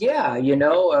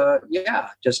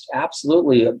 Just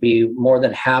absolutely. I'd be more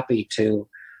than happy to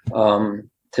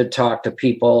talk to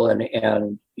people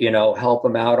and help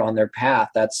them out on their path.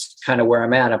 That's kind of where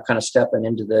I'm at. I'm kind of stepping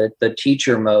into the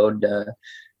teacher mode,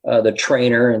 the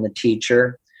trainer and the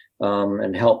teacher,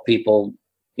 and help people,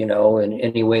 in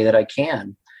any way that I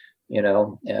can.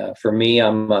 For me,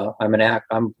 I'm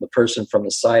the person from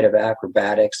the side of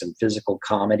acrobatics and physical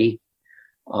comedy.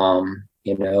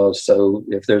 So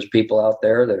if there's people out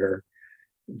there that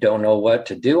don't know what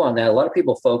to do on that, a lot of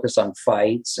people focus on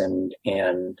fights and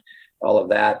all of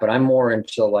that, but I'm more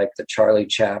into like the Charlie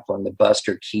Chaplin, the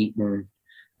Buster Keaton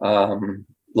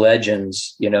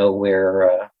legends,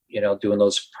 where doing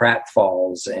those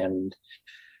pratfalls and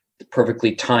the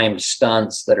perfectly timed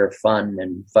stunts that are fun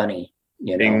and funny.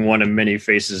 Being one of many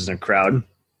faces in a crowd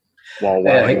while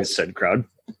wowing said crowd.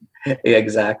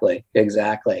 Exactly.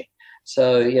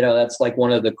 So, that's like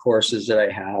one of the courses that I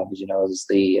have,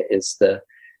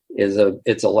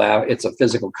 it's a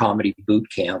physical comedy boot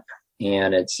camp.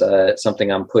 And it's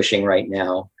something I'm pushing right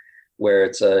now, where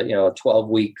it's a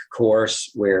 12-week course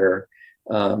where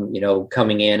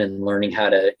coming in and learning how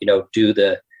to do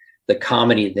the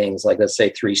comedy things, like let's say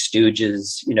Three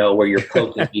Stooges, where you're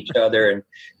poking each other and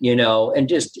and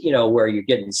just where you're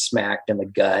getting smacked in the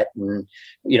gut and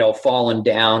falling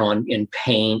down in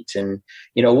paint and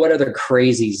what other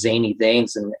crazy zany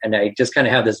things, and I just kind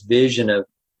of have this vision of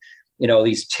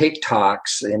these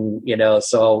TikToks and,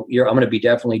 so I'm going to be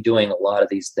definitely doing a lot of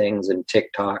these things in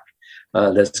TikTok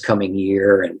this coming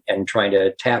year and trying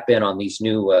to tap in on these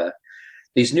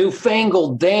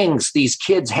newfangled things these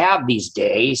kids have these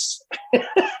days.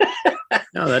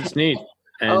 No, that's neat.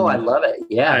 And I love it.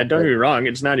 Yeah. Don't get me wrong.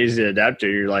 It's not easy to adapt to.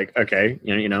 You're like, okay,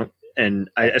 and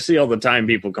I see all the time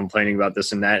people complaining about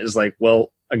this and that is like,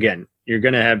 well, again, you're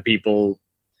going to have people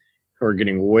who are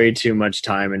getting way too much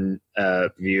time and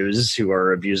views who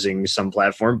are abusing some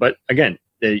platform. But again,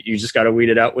 you just got to weed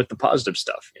it out with the positive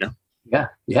stuff, Yeah.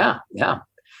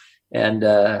 And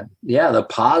the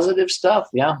positive stuff.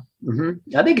 Yeah.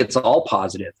 Mm-hmm. I think it's all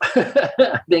positive.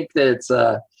 I think that it's,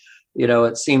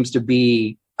 it seems to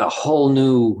be a whole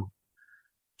new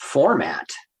format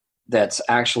that's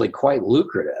actually quite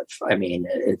lucrative. I mean,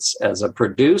 it's, as a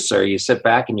producer, you sit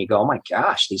back and you go, oh my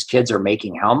gosh, these kids are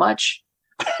making how much?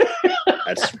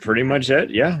 That's pretty much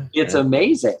it. Yeah. It's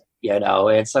amazing,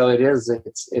 and so it is,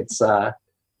 it's I'm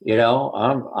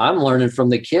learning from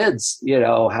the kids,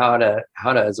 how to,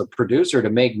 as a producer, to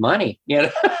make money,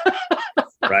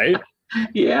 Right.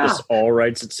 Yeah. This all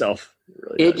writes itself.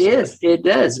 It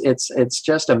does. It's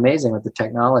just amazing with the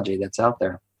technology that's out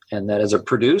there. And that as a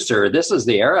producer, this is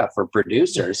the era for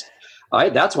producers.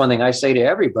 That's one thing I say to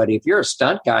everybody. If you're a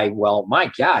stunt guy, well, my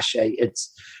gosh,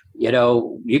 it's,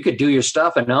 you could do your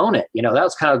stuff and own it. That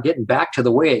was kind of getting back to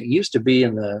the way it used to be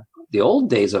in the old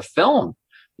days of film.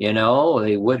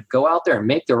 They would go out there and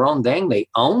make their own thing. They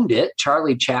owned it.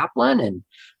 Charlie Chaplin and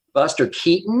Buster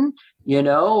Keaton,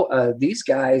 these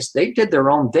guys, they did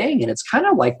their own thing. And it's kind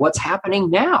of like what's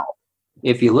happening now,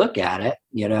 if you look at it,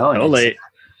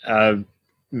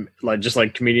 just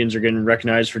like comedians are getting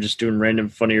recognized for just doing random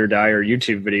Funny or Die or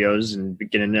YouTube videos and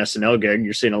getting an SNL gig.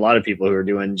 You're seeing a lot of people who are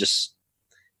doing just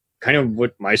kind of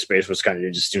what MySpace was kind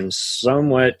of just doing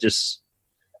somewhat,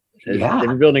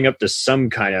 they're building up to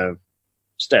some kind of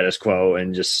status quo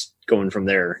and just going from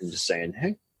there and just saying,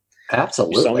 hey,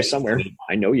 absolutely, you saw me somewhere.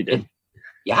 I know you did.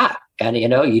 Yeah. And,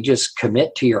 you just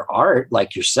commit to your art,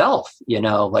 like yourself,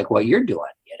 like what you're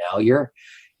doing, you're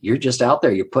just out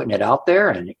there, you're putting it out there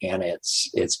and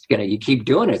it's you keep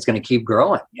doing it. It's going to keep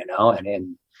growing, and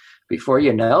then before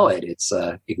you know it,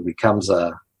 it becomes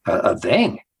a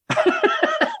thing.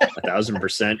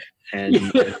 1,000%. And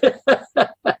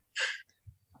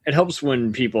it helps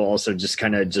when people also just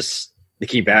kind of they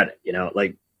keep at it,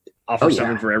 like offer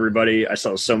something for everybody. I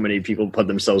saw so many people put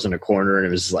themselves in a corner, and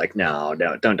it was like, no,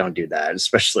 don't do that.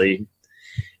 Especially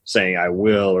saying I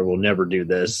will or will never do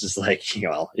this. It's like,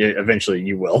 eventually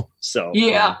you will. So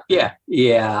yeah.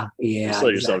 Just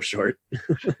let yourself short.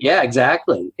 Yeah,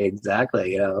 exactly.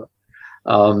 So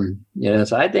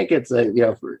I think it's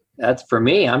that's for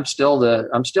me. I'm still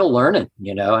learning,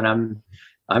 and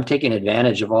I'm taking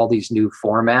advantage of all these new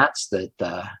formats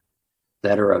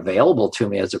that are available to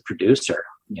me as a producer,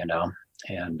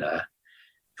 and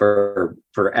for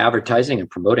advertising and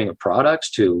promoting of products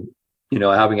to,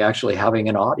 having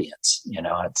an audience,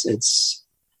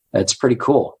 it's pretty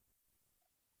cool.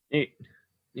 Neat.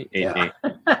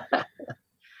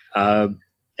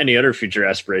 Any other future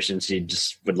aspirations you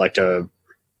just would like to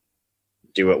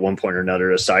do at one point or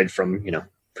another, aside from,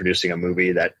 producing a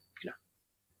movie that,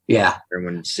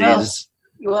 everyone sees?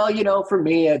 Well, for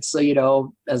me, it's,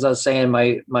 as I was saying,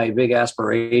 my big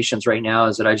aspirations right now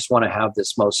is that I just want to have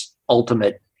this most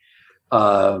ultimate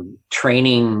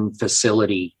training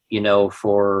facility,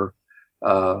 for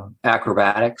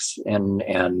acrobatics,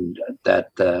 and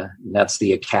that's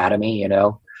the academy,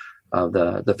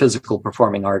 the Physical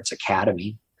Performing Arts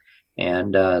Academy.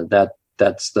 And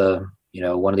that's the,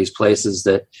 one of these places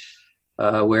that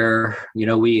where,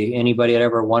 anybody that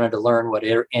ever wanted to learn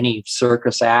any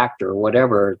circus act or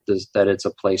whatever, that it's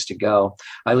a place to go.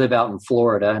 I live out in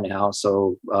Florida now,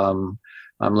 so I'm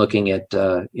looking at,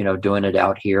 doing it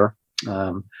out here,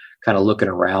 kind of looking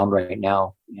around right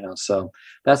now, so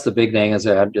that's the big thing, is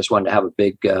that I just wanted to have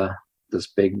this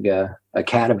big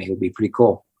academy. Would be pretty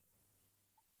cool.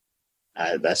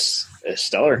 That's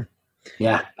stellar.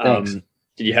 Yeah. Thanks.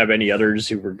 Did you have any others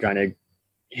who were kind of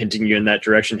hinting you in that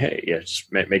direction? Hey,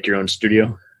 just make your own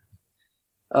studio.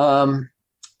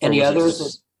 Any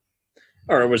others?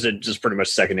 Or was it just pretty much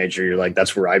second nature? You're like,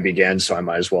 that's where I began, so I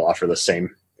might as well offer the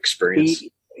same experience.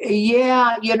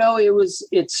 Yeah,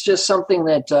 it's just something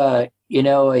that,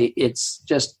 it's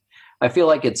just, I feel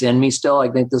like it's in me still. I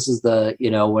think this is the,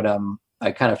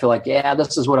 I kind of feel like,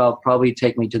 this is what I'll probably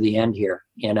take me to the end here,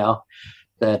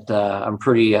 that I'm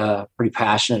pretty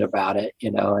passionate about it,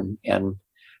 and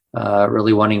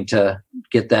really wanting to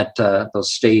get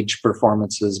those stage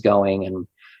performances going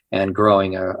and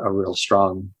growing a real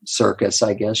strong circus,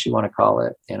 I guess you want to call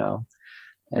it, And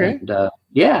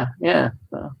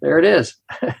there it is.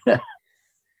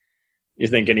 You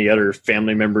think any other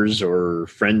family members or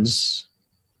friends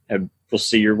will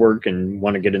see your work and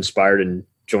want to get inspired and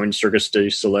join Cirque du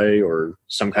Soleil or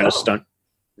some kind of stunt?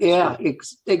 Yeah,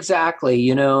 exactly.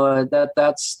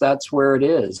 That's where it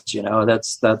is.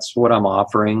 That's what I'm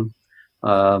offering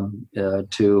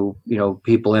to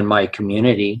people in my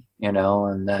community.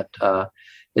 And that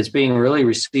it's being really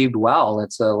received well.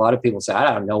 It's a lot of people say,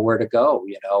 I don't know where to go.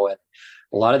 And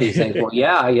a lot of these things. Well,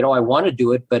 I want to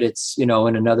do it, but it's in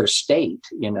another state.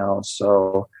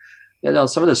 So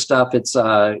some of the stuff, it's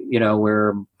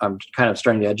where I'm kind of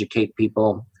starting to educate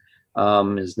people.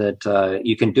 Is that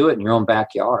you can do it in your own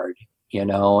backyard,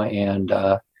 and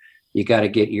you got to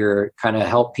get your kind of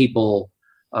help people,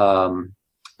 how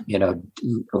did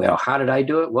I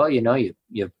do it? Well,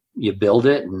 you build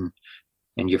it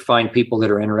and you find people that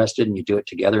are interested, and you do it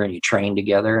together, and you train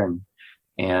together,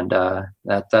 and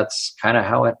that's kind of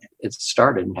how it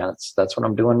started. And that's what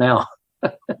I'm doing now.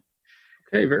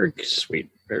 Okay. Very sweet.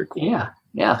 Very cool.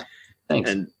 Yeah. Thanks.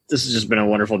 And this has just been a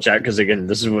wonderful chat, because again,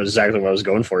 this is exactly what I was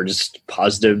going for. Just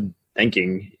positive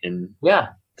thinking in the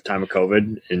time of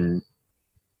COVID and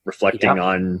reflecting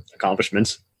on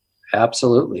accomplishments.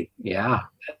 Absolutely. Yeah.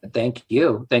 Thank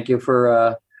you. Thank you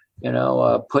for,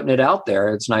 putting it out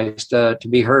there. It's nice to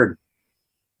be heard.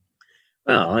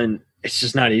 Well, and it's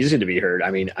just not easy to be heard.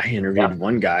 I mean, I interviewed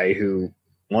one guy who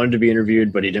wanted to be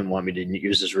interviewed, but he didn't want me to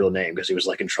use his real name because he was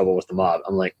like in trouble with the mob.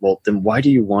 I'm like, well, then why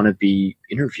do you want to be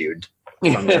interviewed?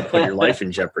 If I'm going to put your life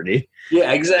in jeopery.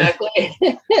 Yeah, exactly.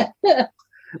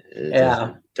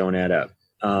 Don't add up.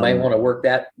 Might want to work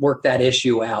that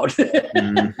issue out.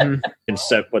 Mm-hmm. And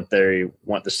set what they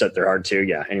want to set their heart to.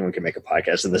 Yeah, anyone can make a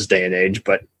podcast in this day and age,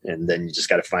 and then you just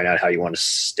got to find out how you want to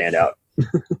stand out.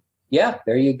 Yeah,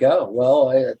 there you go. Well,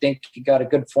 I think you got a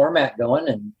good format going,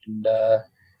 and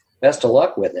best of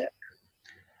luck with it.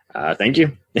 Thank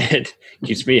you. It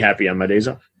keeps me happy on my days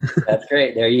off. That's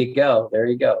great. There you go.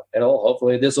 And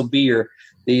hopefully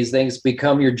these things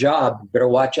become your job. You better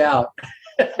watch out.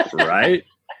 Right.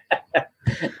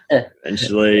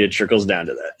 Eventually it trickles down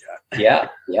to that. Yeah.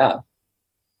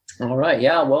 All right.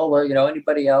 Yeah. Well,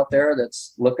 anybody out there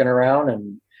that's looking around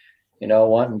and,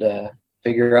 wanting to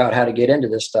figure out how to get into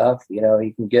this stuff,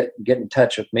 you can get in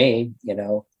touch with me,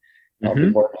 I'll be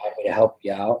more than happy to help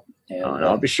you out. And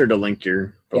I'll be sure to link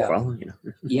your profile.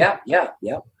 Yeah.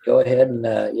 Go ahead and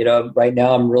right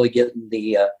now I'm really getting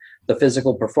the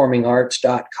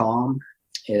physicalperformingarts.com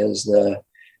is the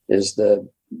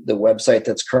website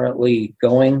that's currently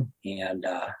going, and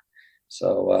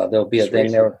so there'll be a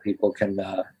thing there where people can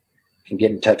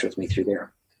get in touch with me through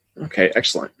there. Okay,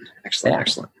 excellent.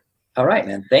 All right,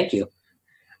 man. Thank you.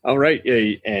 All right,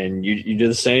 and you do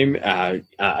the same.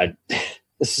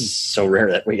 This is so rare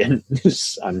that we end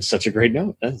on such a great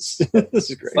note. This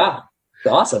is great. Wow,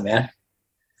 awesome, man.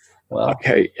 Well,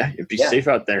 okay, be safe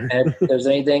out there. And if there's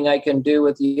anything I can do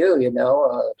with you,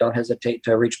 don't hesitate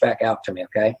to reach back out to me.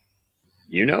 Okay.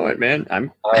 You know it, man. All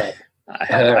right.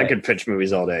 I could pitch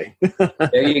movies all day.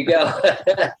 There you go.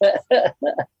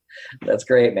 That's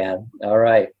great, man. All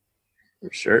right.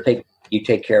 Sure. You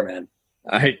take care, man.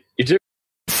 All right. You too.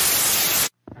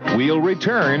 We'll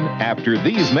return after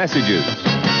these messages.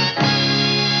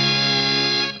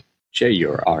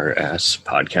 JRS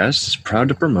Podcast is proud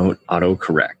to promote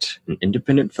AutoCorrect, an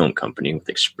independent film company with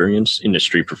experienced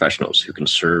industry professionals who can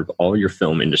serve all your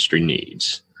film industry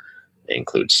needs. They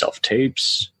include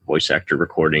self-tapes, voice actor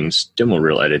recordings, demo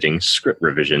reel editing, script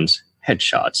revisions,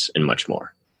 headshots, and much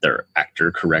more. They're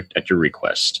Actor Correct at your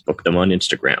request. Book them on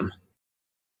Instagram.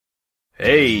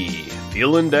 Hey,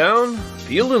 feeling down?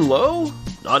 Feeling low?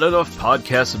 Not enough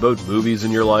podcasts about movies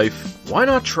in your life? Why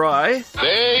not try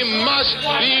They must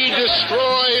be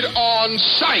destroyed on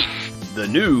sight. the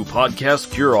new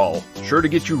Podcast Cure-All, sure to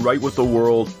get you right with the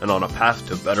world and on a path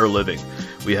to better living.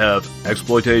 We have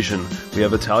exploitation, we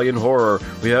have Italian horror,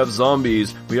 we have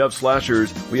zombies, we have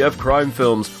slashers, we have crime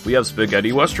films, we have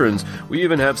spaghetti westerns, we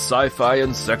even have sci-fi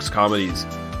and sex comedies.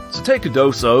 So take a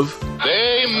dose of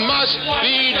They must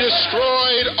be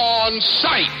destroyed on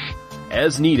sight.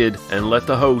 as needed, and let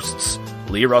the hosts,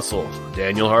 Lee Russell,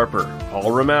 Daniel Harper,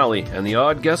 Paul Romali, and the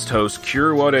odd guest host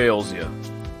cure what ails you.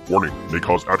 Warning, may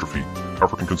cause atrophy,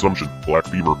 African consumption, black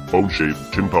fever, bone shave,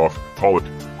 chin cough, colic,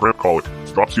 cramp colic,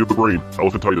 dropsy of the brain,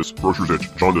 elephantitis, grocer's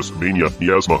itch, jaundice, mania,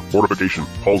 miasma, mortification,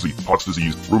 palsy, Pott's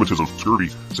disease, rheumatism, scurvy,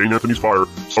 St. Anthony's fire,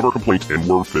 summer complaint, and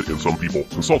worm fit in some people.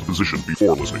 Consult a physician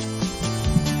before listening.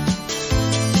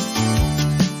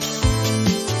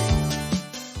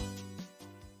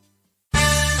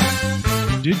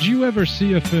 Did you ever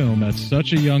see a film at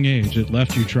such a young age it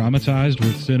left you traumatized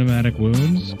with cinematic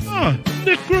wounds?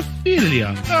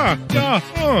 Necrophilia.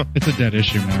 It's a dead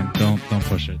issue, man. Don't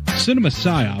push it. Cinema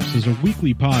Psyops is a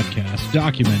weekly podcast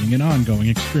documenting an ongoing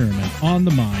experiment on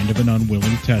the mind of an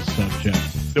unwilling test subject.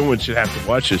 No one should have to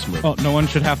watch this movie. Oh, no one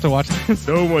should have to watch this?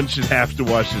 No one should have to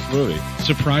watch this movie.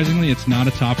 Surprisingly, it's not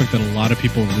a topic that a lot of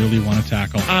people really want to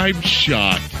tackle. I'm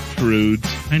shocked, prudes.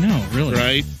 I know, really.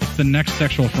 Right? It's the next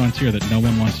sexual frontier that no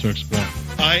one wants to explore.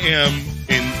 I am,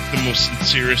 in the most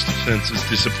sincerest of senses,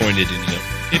 disappointed in you.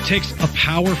 It takes a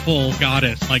powerful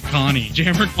goddess like Connie,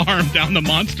 jam her arm down the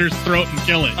monster's throat and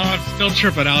kill it. Oh, I'm still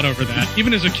tripping out over that.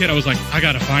 Even as a kid, I was like, I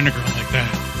gotta find a girl like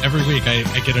that. Every week, I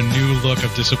get a new look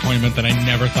of disappointment that I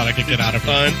never thought I could get out of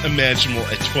her. Unimaginable.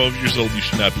 At 12 years old, you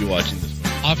should not be watching this movie.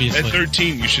 Obviously. At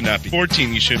 13, you should not be.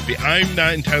 14, you shouldn't be. I'm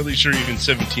not entirely sure even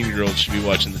 17-year-olds should be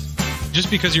watching this. Just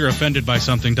because you're offended by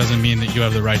something doesn't mean that you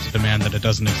have the right to demand that it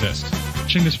doesn't exist.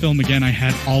 Watching this film again, I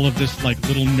had all of this like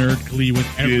little nerd glee with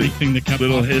everything that kept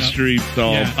little popping history up.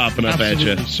 all popping up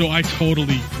absolutely. at you. So I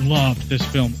totally loved this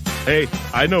film. Hey,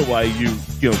 I know why you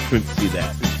couldn't see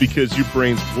that. It's because your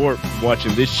brain's warped from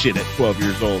watching this shit at 12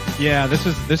 years old. Yeah, this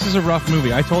is a rough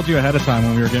movie. I told you ahead of time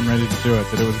when we were getting ready to do it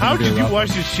that it was. How did you watch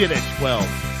this shit at 12?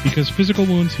 Because physical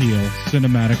wounds heal,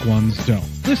 cinematic ones don't.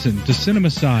 Listen to Cinema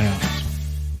Psyops.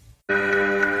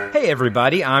 Hey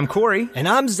everybody, I'm Corey. And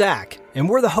I'm Zach, and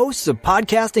we're the hosts of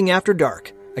Podcasting After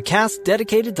Dark, a cast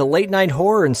dedicated to late-night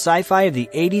horror and sci-fi of the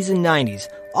 80s and 90s,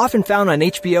 often found on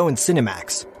HBO and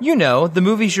Cinemax. You know, the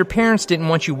movies your parents didn't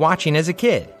want you watching as a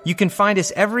kid. You can find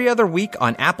us every other week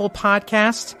on Apple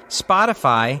Podcasts,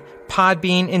 Spotify,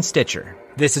 Podbean, and Stitcher.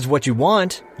 This is what you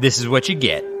want. This is what you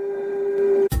get.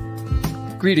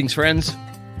 Greetings, friends.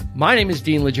 My name is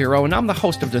Dean Legero, and I'm the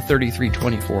host of the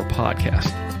 3324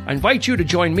 podcast. I invite you to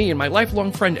join me and my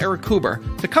lifelong friend Eric Kuber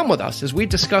to come with us as we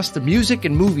discuss the music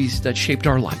and movies that shaped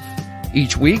our life.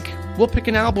 Each week, we'll pick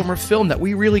an album or film that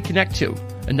we really connect to,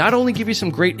 and not only give you some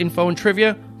great info and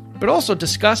trivia, but also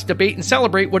discuss, debate, and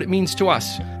celebrate what it means to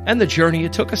us and the journey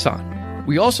it took us on.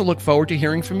 We also look forward to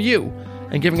hearing from you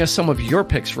and giving us some of your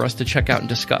picks for us to check out and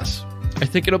discuss. I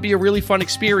think it'll be a really fun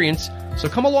experience, so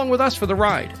come along with us for the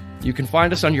ride. You can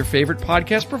find us on your favorite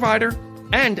podcast provider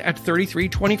and at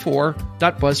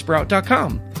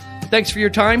 3324.buzzsprout.com. Thanks for your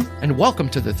time, and welcome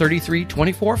to the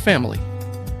 3324 family.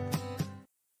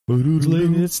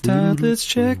 It's time, let's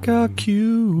check out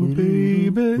Q,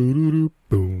 baby.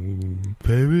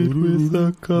 Pair it with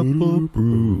a couple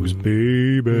brews,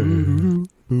 baby.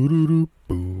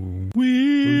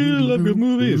 We love good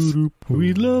movies.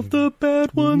 We love the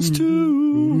bad ones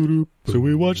too. So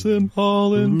we watch them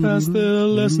all and pass their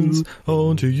lessons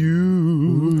on to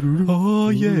you. Oh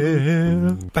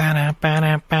yeah.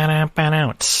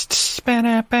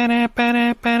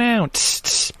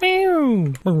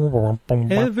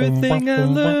 Everything I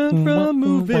learned from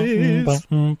movies helps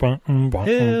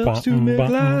to make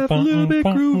life a little bit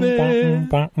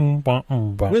groovy.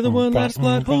 With a one-liner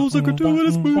plot holes and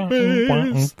gratuitous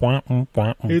movies.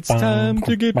 It's time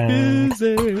to get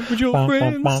busy with your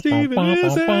friend Steve and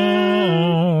Izzy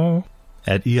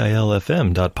at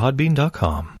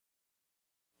eilfm.podbean.com.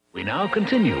 We now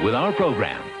continue with our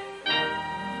program.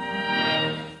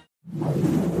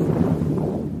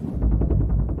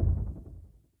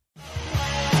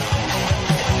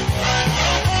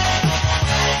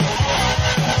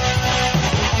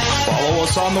 Follow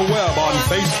us on the web on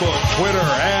Facebook, Twitter,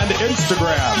 and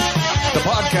Instagram. The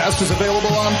podcast is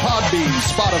available on Podbean,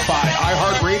 Spotify,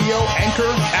 iHeartRadio, Anchor,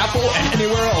 Apple, and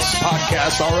anywhere else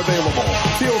podcasts are available.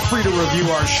 Feel free to review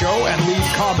our show and leave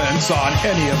comments on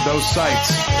any of those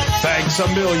sites. Thanks a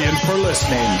million for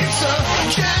listening. It's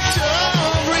a jacked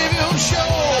up review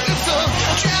show. It's a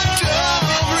jacked up